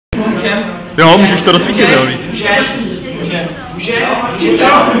Jo, můžeš to rozsvítit, jo, víc.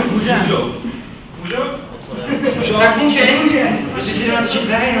 Tak může. Prostě si jdeme natočit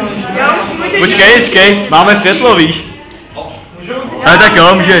tady, no. Počkej, máme světlo, víš? Ale tak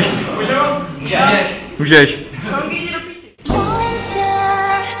jo, můžeš. Můžeš.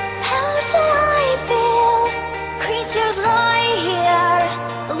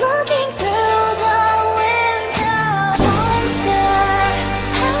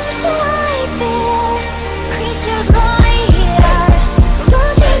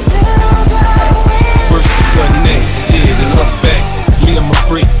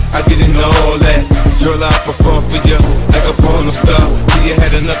 I didn't know all that. Girl, I perform for you like a porno star. You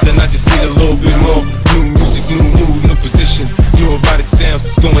had enough, then I just need a little bit more. New music, new mood, new position. New erotic sounds,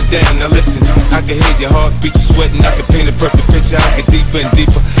 it's going down. Now listen, I can hear your heartbeat, you sweating. I can paint a perfect picture. I get deeper and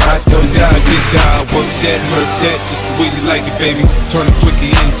deeper. I told you I get you. I work that, hurt that, just the way you like it, baby. Turn it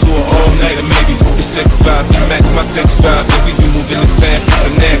quickly into an all-nighter, maybe. Your sex vibe, you match my sex vibe. Baby, you moving this fast, it's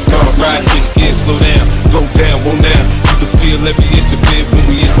a NASCAR ride. Switch gears, slow down, go down, whoa now. You can feel every inch of it when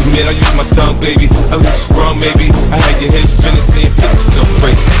we intimate. I use my tongue, baby. I leave you sprung, maybe. I had your head spinning, saying 50 so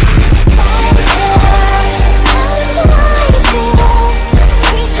crazy.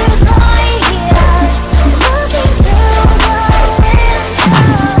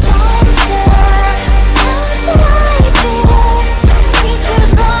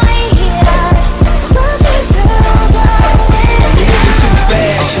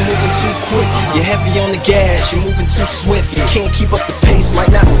 Gas, you're moving too swift. You can't keep up the pace, might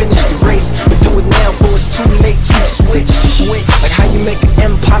not finish the race. But do it now before it's too late to switch. Like how you make an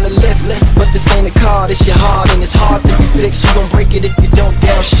Impala lift. But this ain't a car, this your heart, and it's hard to be fixed. You gon' break it if you don't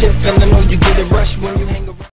downshift. And I know you get a rush when you hang around.